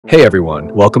Hey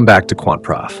everyone, welcome back to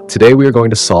quantprof. Today we are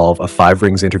going to solve a 5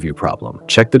 rings interview problem.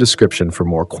 Check the description for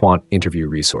more quant interview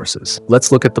resources.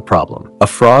 Let's look at the problem. A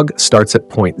frog starts at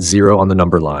point 0 on the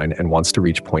number line and wants to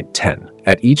reach point 10.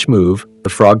 At each move, the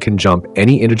frog can jump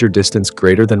any integer distance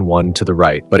greater than 1 to the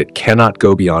right, but it cannot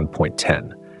go beyond point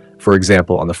 10. For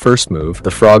example, on the first move,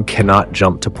 the frog cannot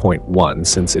jump to point 1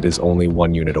 since it is only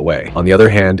 1 unit away. On the other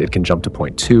hand, it can jump to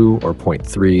point 2 or point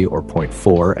 3 or point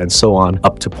 4 and so on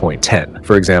up to point 10.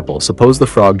 For example, suppose the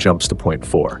frog jumps to point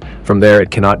 4. From there,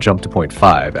 it cannot jump to point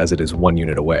 5 as it is 1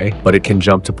 unit away, but it can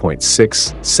jump to point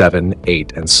 6, 7,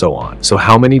 8, and so on. So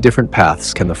how many different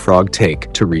paths can the frog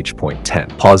take to reach point 10?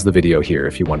 Pause the video here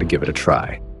if you want to give it a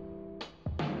try.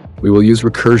 We will use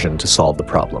recursion to solve the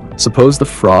problem. Suppose the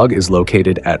frog is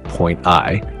located at point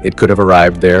I. It could have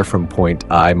arrived there from point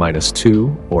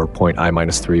I-2, or point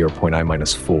I-3, or point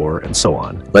I-4, and so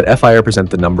on. Let Fi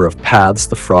represent the number of paths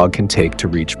the frog can take to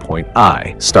reach point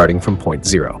I, starting from point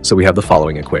 0. So we have the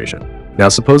following equation. Now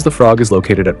suppose the frog is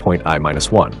located at point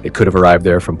I-1. It could have arrived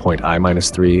there from point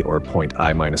I-3 or point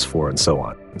I-4 and so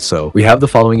on. So we have the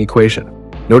following equation.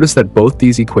 Notice that both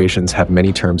these equations have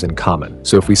many terms in common.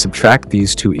 So if we subtract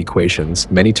these two equations,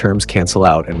 many terms cancel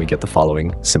out and we get the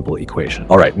following simple equation.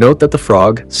 Alright, note that the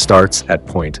frog starts at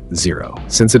point 0.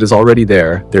 Since it is already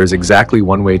there, there is exactly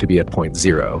one way to be at point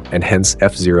 0, and hence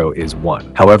f0 is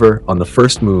 1. However, on the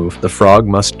first move, the frog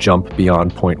must jump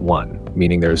beyond point 1.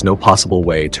 Meaning there is no possible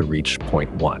way to reach point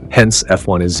 1. Hence,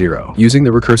 f1 is 0. Using the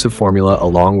recursive formula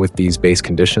along with these base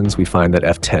conditions, we find that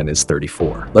f10 is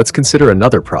 34. Let's consider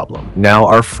another problem. Now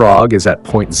our frog is at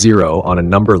point 0 on a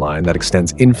number line that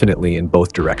extends infinitely in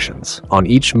both directions. On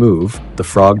each move, the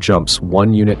frog jumps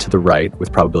 1 unit to the right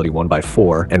with probability 1 by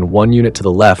 4, and 1 unit to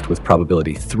the left with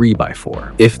probability 3 by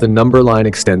 4. If the number line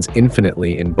extends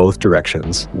infinitely in both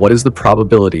directions, what is the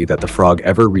probability that the frog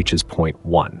ever reaches point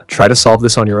 1? Try to solve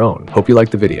this on your own. Hope you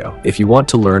liked the video. If you want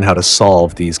to learn how to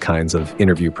solve these kinds of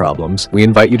interview problems, we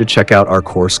invite you to check out our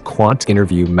course Quant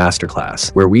Interview Masterclass,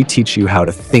 where we teach you how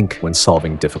to think when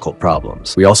solving difficult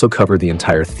problems. We also cover the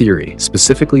entire theory,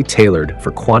 specifically tailored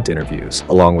for quant interviews,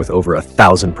 along with over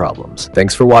 1,000 problems.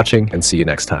 Thanks for watching and see you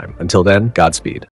next time. Until then, Godspeed.